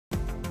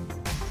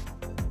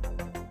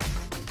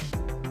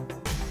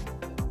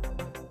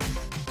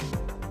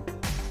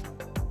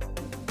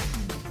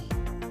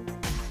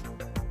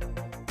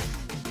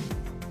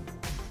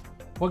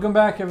Welcome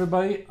back,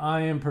 everybody.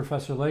 I am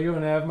Professor Lego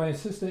and I have my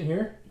assistant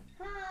here.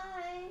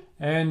 Hi.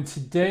 And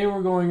today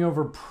we're going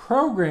over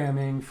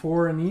programming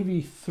for an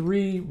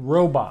EV3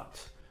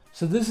 robot.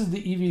 So this is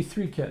the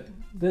EV3 kit.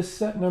 This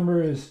set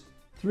number is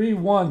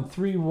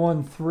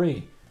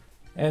 31313.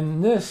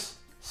 And this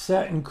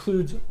set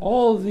includes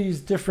all of these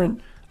different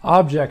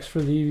objects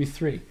for the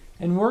EV3.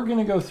 And we're going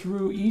to go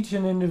through each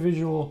and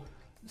individual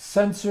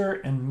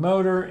sensor and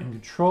motor and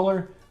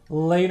controller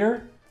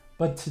later.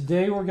 But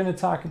today we're going to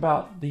talk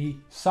about the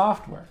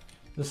software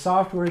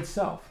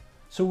itself.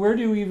 So where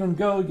do we even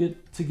go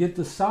to get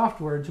the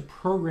software to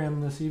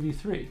program this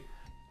EV3?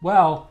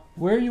 Well,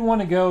 where you want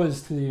to go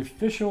is to the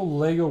official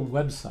Lego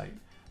website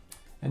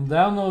and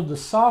download the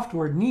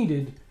software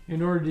needed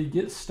in order to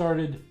get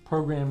started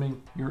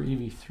programming your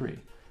EV3.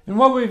 And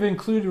what we've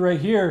included right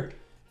here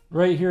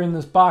in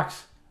this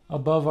box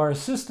above our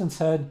assistant's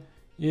head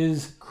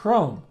is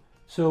Chrome.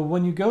 So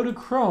when you go to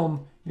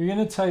Chrome, you're going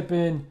to type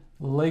in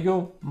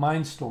Lego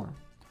Mindstorm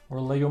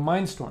or Lego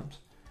Mindstorms.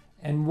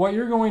 And what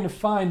you're going to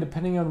find,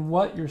 depending on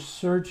what your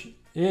search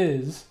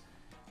is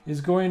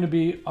going to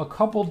be a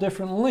couple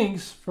different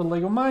links for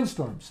Lego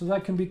Mindstorm. So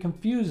that can be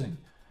confusing.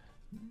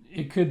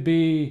 It could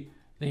be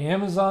the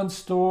Amazon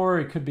store,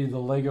 it could be the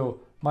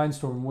Lego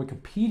Mindstorm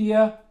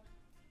Wikipedia.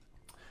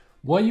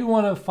 What you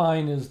want to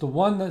find is the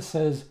one that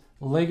says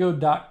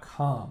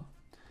lego.com.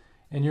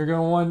 And you're going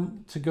to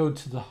want to go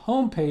to the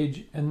home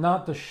page and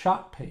not the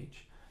shop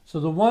page. So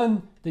the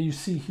one that you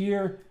see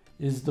here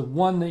is the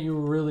one that you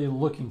were really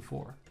looking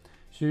for.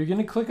 So you're going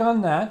to click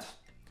on that,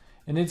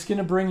 and it's going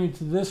to bring you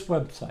to this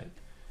website,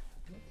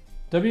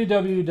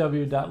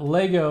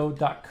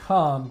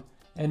 www.lego.com,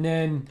 and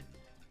then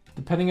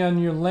depending on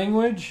your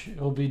language,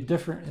 it will be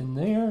different in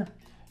there,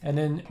 and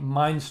then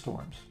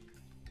Mindstorms.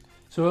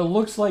 So it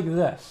looks like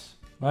this,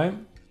 right?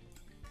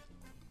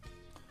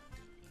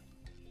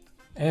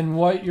 And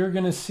what you're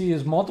going to see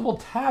is multiple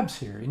tabs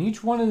here. And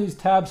each one of these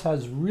tabs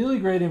has really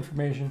great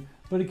information,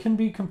 but it can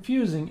be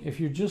confusing if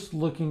you're just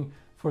looking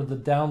for the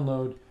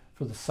download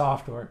for the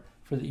software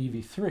for the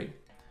EV3.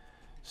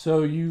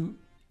 So you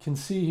can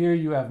see here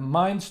you have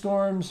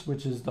Mindstorms,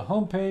 which is the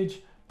home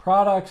page,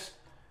 products,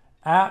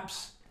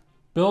 apps,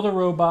 build a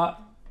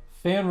robot,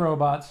 fan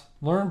robots,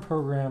 learn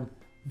program,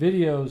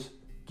 videos,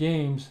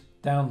 games,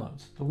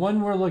 downloads. The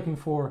one we're looking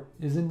for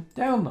is in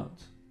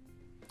downloads.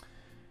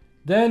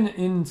 Then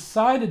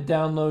inside of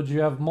downloads, you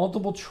have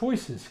multiple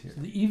choices here.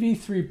 The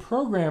EV3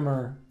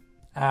 Programmer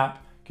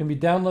app can be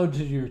downloaded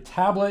to your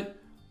tablet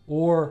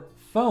or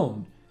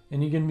phone,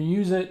 and you can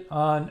use it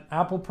on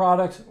Apple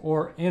products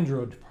or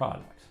Android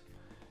products.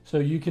 So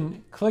you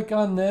can click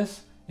on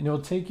this and it will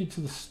take you to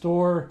the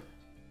store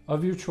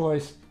of your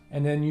choice,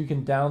 and then you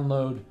can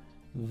download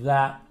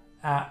that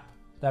app,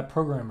 that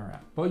Programmer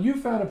app. But you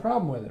found a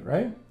problem with it,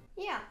 right?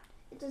 Yeah,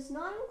 it does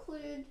not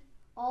include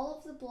all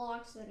of the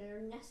blocks that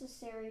are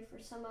necessary for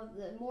some of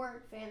the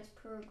more advanced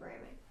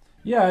programming.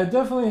 Yeah, it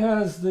definitely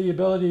has the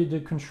ability to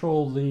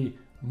control the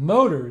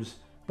motors,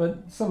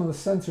 but some of the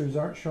sensors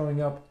aren't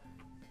showing up.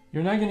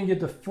 You're not going to get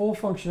the full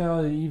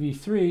functionality of the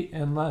EV3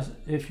 unless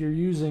if you're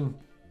using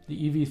the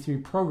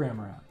EV3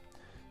 Programmer app.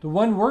 The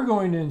one we're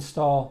going to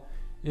install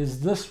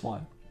is this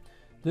one.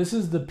 This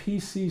is the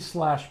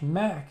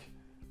PC/Mac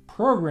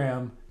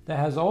program that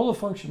has all the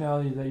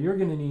functionality that you're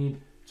going to need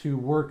to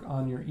work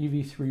on your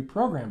EV3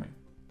 programming.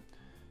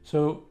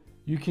 So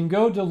you can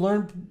go to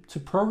learn to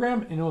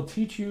program and it will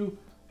teach you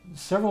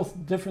several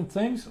different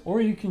things, or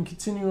you can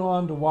continue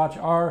on to watch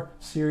our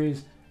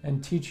series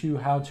and teach you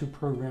how to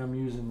program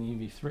using the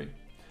EV3.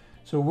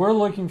 So we're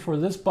looking for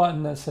this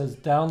button that says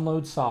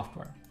download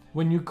software.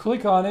 When you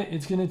click on it,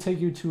 it's going to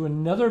take you to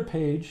another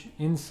page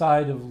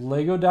inside of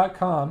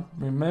lego.com.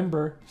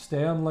 Remember,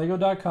 stay on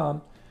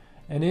lego.com,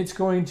 and it's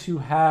going to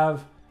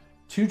have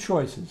two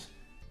choices: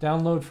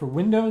 download for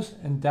Windows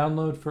and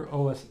download for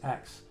OS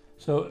X.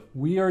 So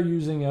we are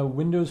using a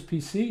Windows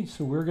PC,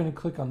 so we're going to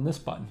click on this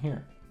button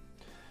here.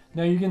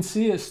 Now you can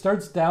see it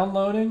starts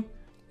downloading,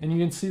 and you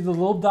can see the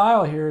little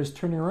dial here is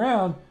turning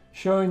around,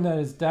 showing that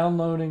it's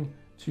downloading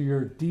to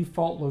your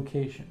default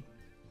location.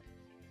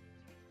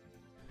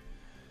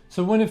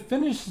 So when it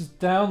finishes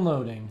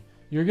downloading,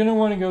 you're going to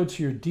want to go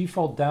to your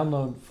default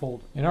download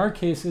folder. In our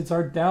case, it's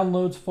our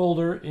downloads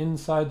folder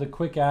inside the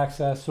quick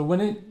access. So when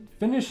it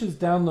finishes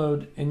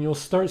download and you'll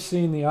start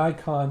seeing the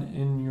icon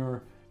in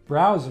your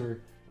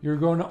browser, you're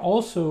going to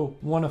also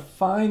want to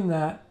find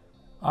that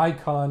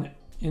icon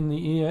in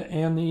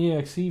the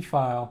exe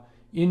file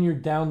in your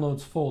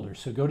downloads folder.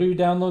 So go to your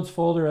downloads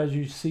folder as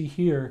you see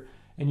here,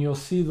 and you'll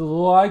see the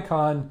little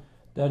icon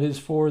that is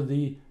for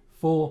the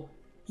full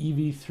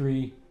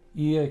EV3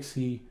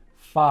 exe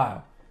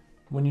file.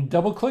 When you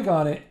double click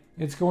on it,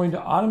 it's going to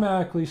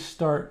automatically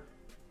start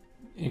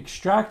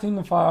extracting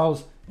the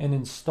files and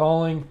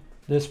installing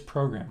this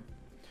program.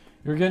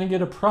 You're going to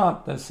get a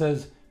prompt that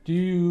says, do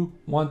you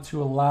want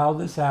to allow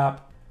this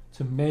app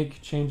to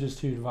make changes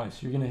to your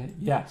device? You're going to hit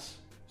yes.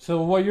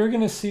 So what you're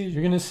going to see,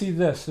 you're going to see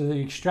this, so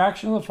the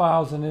extraction of the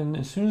files, and then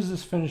as soon as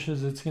this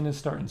finishes, it's going to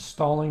start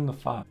installing the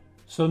file.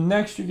 So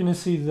next you're going to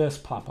see this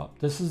pop up.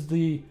 This is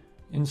the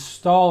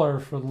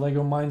installer for the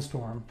Lego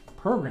Mindstorm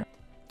program.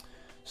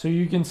 So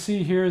you can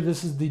see here,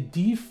 this is the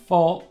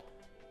default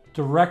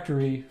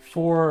directory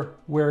for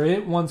where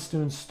it wants to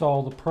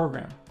install the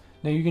program.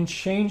 Now you can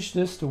change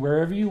this to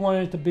wherever you want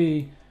it to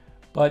be,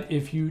 but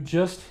if you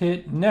just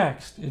hit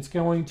next, it's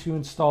going to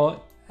install it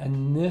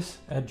in this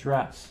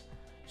address.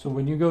 So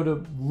when you go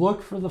to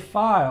look for the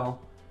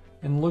file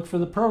and look for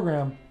the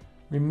program,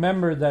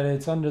 remember that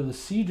it's under the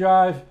C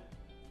drive,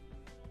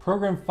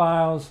 program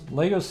files,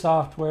 Lego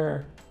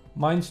software,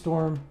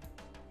 Mindstorm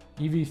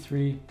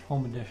EV3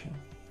 Home Edition.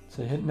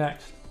 So hit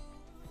next.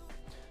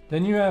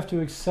 Then you have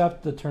to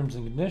accept the terms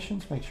and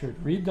conditions, make sure to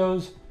read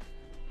those,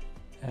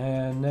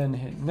 and then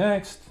hit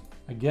next,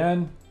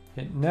 again,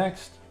 hit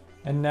next,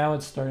 and now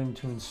it's starting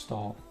to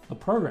install the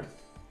program.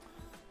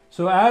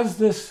 So as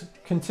this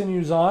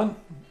continues on,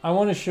 I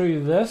want to show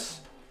you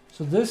this.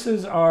 So this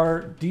is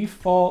our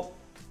default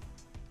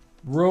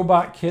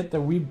robot kit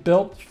that we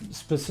built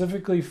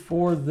specifically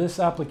for this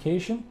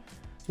application.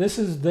 This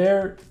is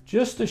there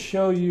just to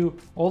show you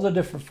all the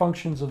different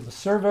functions of the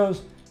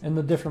servos and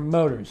the different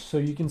motors. So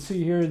you can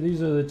see here,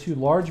 these are the two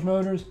large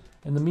motors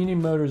and the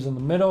medium motors in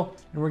the middle,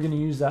 and we're going to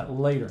use that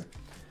later.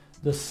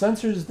 The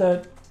sensors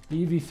that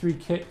the EV3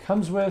 kit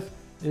comes with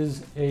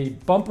is a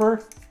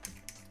bumper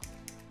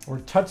or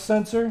touch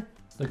sensor,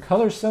 the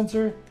color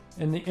sensor,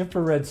 and the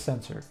infrared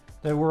sensor.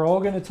 That we're all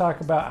going to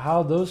talk about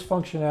how those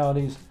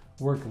functionalities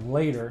work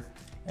later.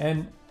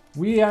 And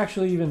we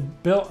actually even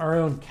built our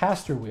own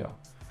caster wheel.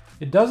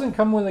 It doesn't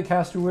come with a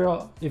caster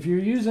wheel. If you're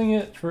using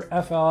it for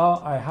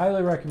FLL, I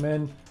highly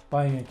recommend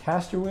buying a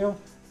caster wheel.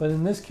 But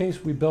in this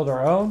case, we built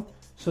our own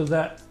so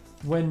that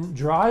when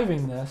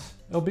driving this,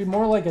 it'll be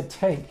more like a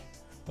tank.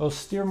 It'll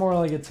steer more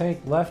like a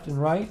tank left and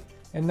right,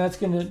 and that's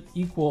going to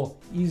equal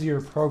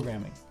easier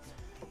programming.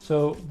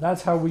 So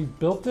that's how we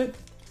built it.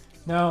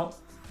 Now,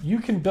 you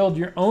can build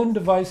your own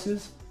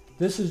devices.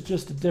 This is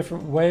just a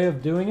different way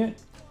of doing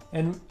it.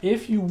 And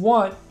if you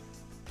want,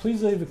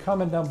 please leave a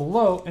comment down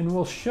below and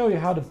we'll show you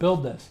how to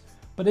build this.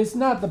 But it's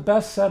not the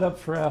best setup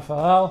for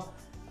FLL,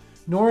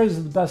 nor is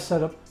it the best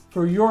setup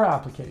for your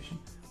application.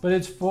 But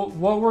it's what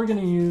we're going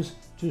to use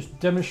to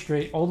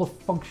demonstrate all the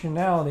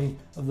functionality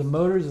of the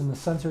motors and the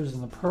sensors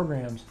and the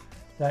programs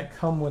that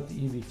come with the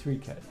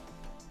EV3 kit.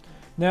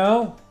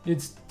 Now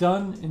it's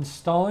done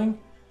installing.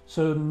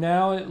 So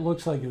now it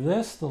looks like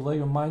this. The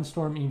Lego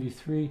Mindstorm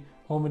EV3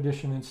 Home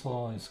Edition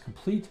install is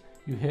complete.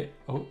 You hit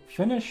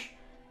finish,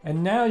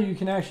 and now you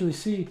can actually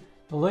see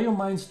the Lego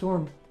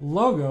Mindstorm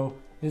logo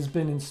has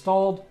been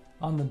installed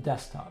on the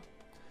desktop.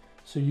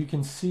 So you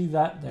can see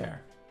that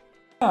there.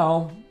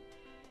 Now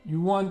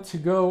you want to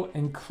go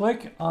and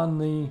click on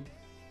the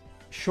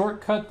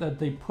shortcut that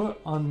they put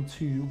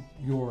onto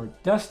your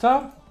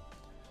desktop,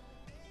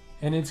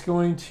 and it's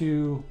going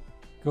to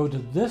go to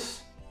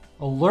this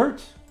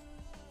alert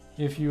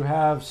if you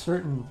have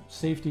certain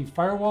safety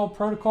firewall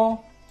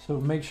protocol. So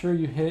make sure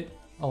you hit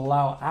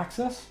allow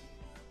access.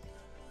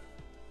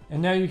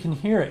 And now you can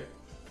hear it,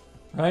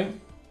 right?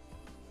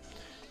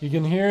 You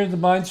can hear the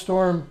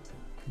Mindstorm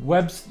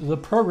the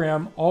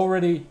program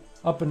already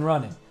up and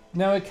running.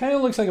 Now it kind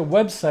of looks like a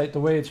website the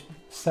way it's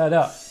set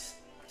up.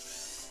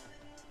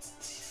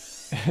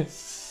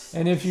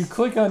 And if you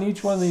click on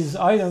each one of these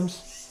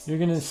items, you're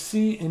going to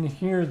see and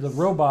hear the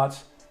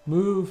robots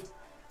move.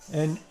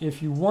 And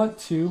if you want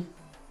to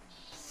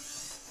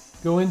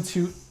go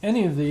into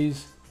any of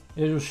these,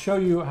 it will show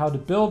you how to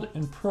build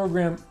and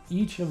program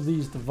each of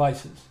these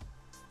devices,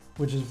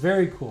 which is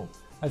very cool.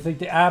 I think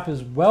the app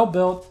is well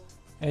built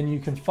and you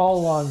can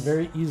follow along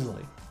very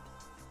easily.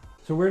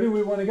 So where do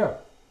we want to go?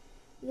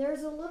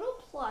 There's a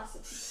little plus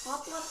at the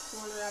top left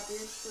corner of your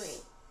screen.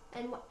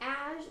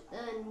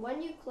 And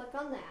when you click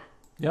on that,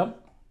 yep,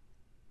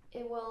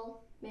 it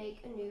will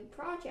make a new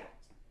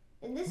project.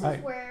 And this right.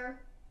 is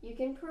where you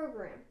can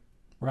program.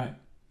 Right.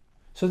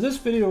 So this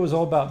video was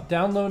all about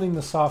downloading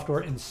the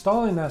software,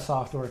 installing that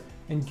software,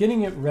 and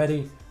getting it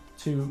ready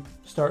to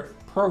start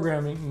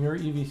programming your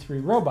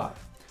EV3 robot.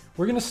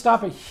 We're going to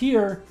stop it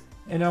here,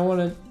 and I want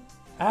to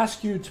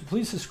ask you to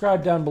please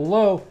subscribe down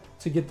below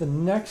to get the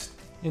next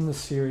in the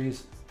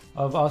series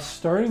of us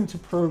starting to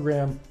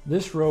program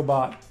this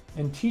robot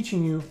and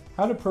teaching you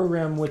how to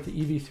program with the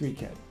EV3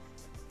 kit.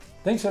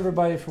 Thanks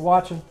everybody for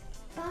watching.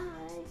 Bye.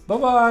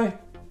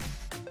 Bye-bye.